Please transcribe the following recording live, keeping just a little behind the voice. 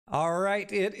All right,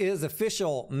 it is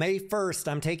official. May 1st,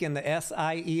 I'm taking the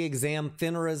SIE exam,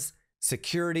 FINRA's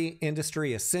Securities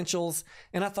Industry Essentials,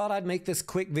 and I thought I'd make this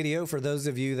quick video for those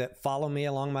of you that follow me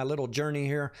along my little journey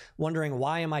here, wondering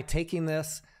why am I taking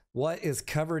this? What is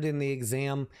covered in the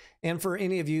exam? And for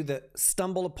any of you that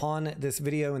stumble upon this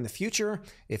video in the future,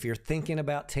 if you're thinking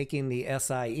about taking the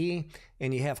SIE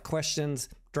and you have questions,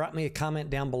 drop me a comment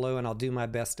down below and I'll do my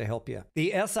best to help you.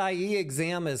 The SIE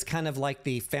exam is kind of like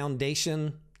the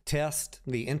foundation test,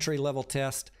 the entry-level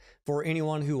test for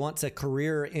anyone who wants a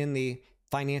career in the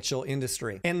financial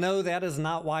industry. And no, that is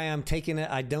not why I'm taking it.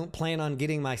 I don't plan on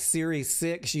getting my Series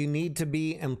 6. You need to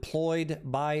be employed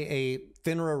by a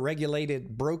FINRA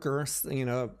regulated broker,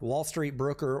 Wall Street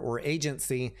broker or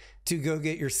agency to go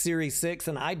get your Series 6.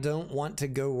 And I don't want to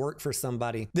go work for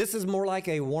somebody. This is more like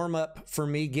a warm up for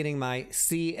me getting my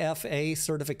CFA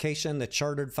certification, the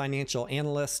Chartered Financial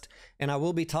Analyst. And I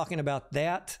will be talking about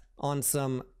that on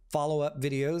some follow-up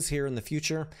videos here in the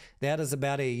future. That is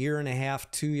about a 1.5 to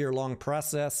 2 year long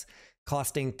process,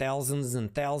 costing thousands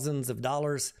and thousands of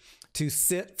dollars to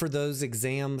sit for those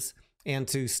exams and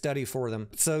to study for them.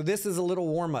 So this is a little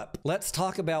warm-up. Let's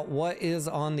talk about what is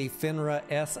on the FINRA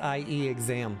SIE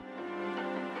exam.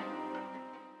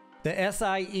 The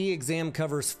SIE exam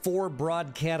covers 4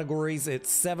 broad categories. It's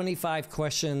 75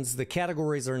 questions. The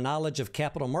categories are knowledge of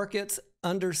capital markets,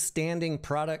 understanding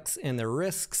products and their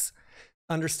risks,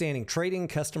 understanding trading,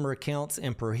 customer accounts,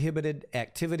 and prohibited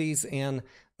activities, and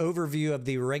overview of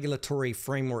the regulatory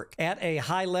framework. At a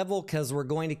high level, because we're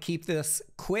going to keep this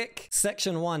quick,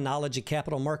 Section 1, knowledge of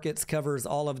capital markets, covers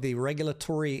all of the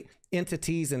regulatory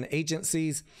entities and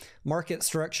agencies, market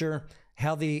structure,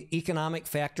 how the economic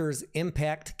factors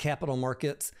impact capital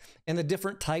markets, and the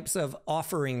different types of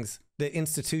offerings that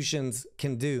institutions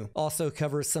can do. Also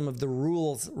covers some of the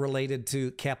rules related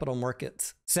to capital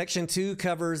markets. Section 2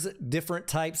 covers different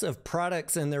types of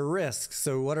products and their risks.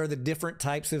 So what are the different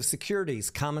types of securities?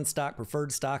 Common stock,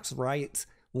 preferred stocks, rights,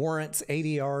 warrants,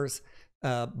 ADRs,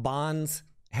 bonds,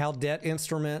 how debt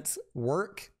instruments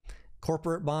work,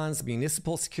 corporate bonds,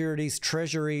 municipal securities,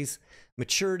 treasuries,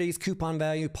 maturities, coupon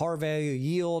value, par value,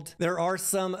 yield. There are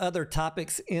some other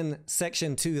topics in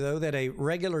Section 2, though, that a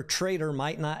regular trader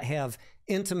might not have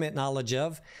intimate knowledge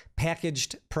of.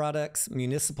 Packaged products,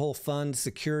 municipal fund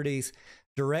securities,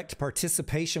 direct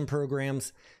participation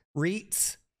programs,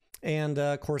 REITs, and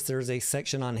of course, there's a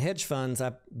section on hedge funds.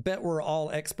 I bet we're all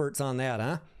experts on that,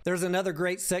 huh? There's another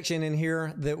great section in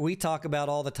here that we talk about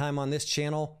all the time on this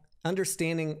channel,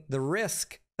 understanding the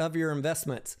risk of your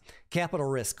investments, capital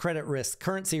risk, credit risk,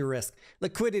 currency risk,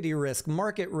 liquidity risk,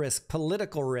 market risk,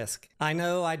 political risk. I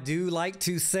know I do like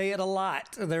to say it a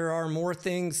lot. There are more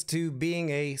things to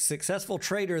being a successful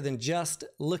trader than just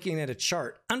looking at a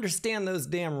chart. Understand those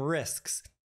damn risks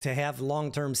to have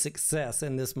long-term success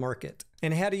in this market.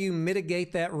 And how do you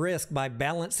mitigate that risk? By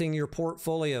balancing your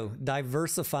portfolio,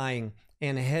 diversifying,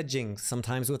 and hedging,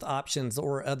 sometimes with options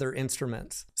or other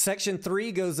instruments. Section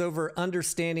 3 goes over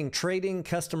understanding trading,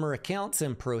 customer accounts,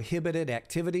 and prohibited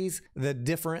activities, the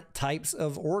different types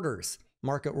of orders,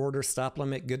 market orders, stop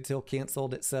limit, good till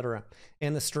canceled, etc.,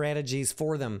 and the strategies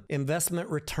for them, investment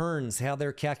returns, how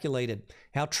they're calculated,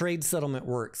 how trade settlement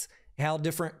works, how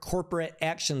different corporate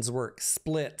actions work,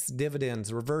 splits,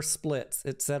 dividends, reverse splits,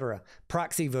 etc.,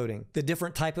 proxy voting, the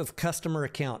different type of customer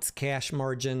accounts, cash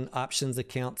margin, options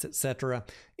accounts, etc.,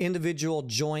 individual,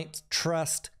 joint,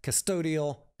 trust,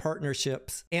 custodial,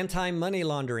 partnerships, anti-money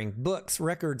laundering, books,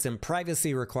 records, and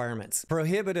privacy requirements,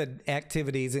 prohibited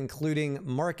activities including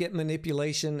market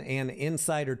manipulation and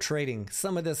insider trading.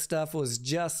 Some of this stuff was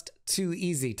just too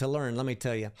easy to learn, let me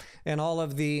tell you, and all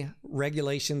of the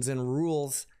regulations and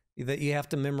rules that you have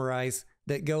to memorize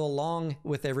that go along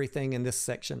with everything in this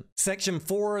section. Section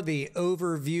 4, the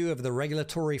overview of the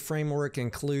regulatory framework,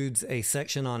 includes a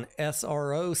section on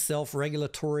SRO,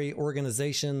 self-regulatory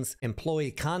organizations,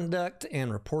 employee conduct,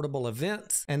 and reportable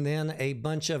events, and then a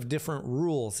bunch of different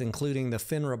rules, including the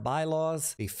FINRA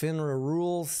bylaws, the FINRA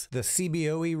rules, the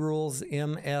CBOE rules,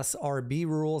 MSRB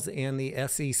rules, and the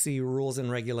SEC rules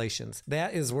and regulations.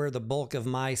 That is where the bulk of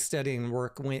my studying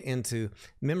work went into,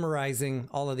 memorizing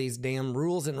all of these damn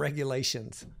rules and regulations.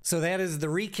 So that is the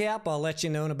recap. I'll let you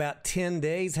know in about 10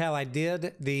 days how I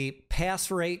did. The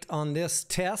pass rate on this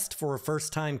test for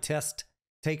first-time test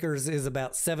takers is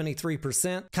about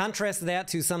 73%. Contrast that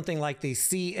to something like the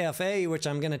CFA, which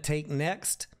I'm going to take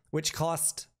next, which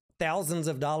costs thousands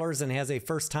of dollars and has a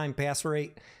first-time pass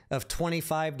rate of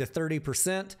 25 to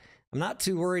 30%. I'm not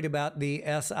too worried about the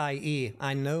SIE.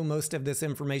 I know most of this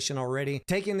information already.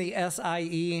 Taking the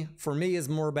SIE for me is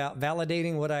more about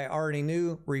validating what I already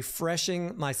knew,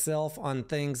 refreshing myself on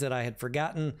things that I had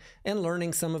forgotten, and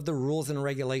learning some of the rules and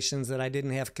regulations that I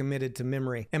didn't have committed to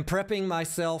memory, and prepping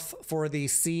myself for the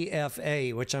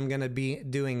CFA, which I'm going to be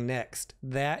doing next.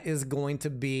 That is going to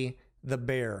be the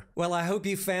bear. Well, I hope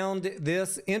you found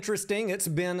this interesting. It's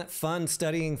been fun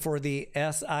studying for the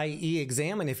SIE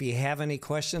exam, and if you have any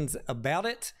questions about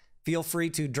it, feel free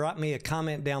to drop me a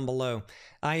comment down below.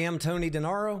 I am Tony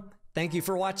Denaro. Thank you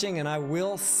for watching, and I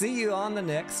will see you on the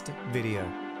next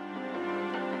video.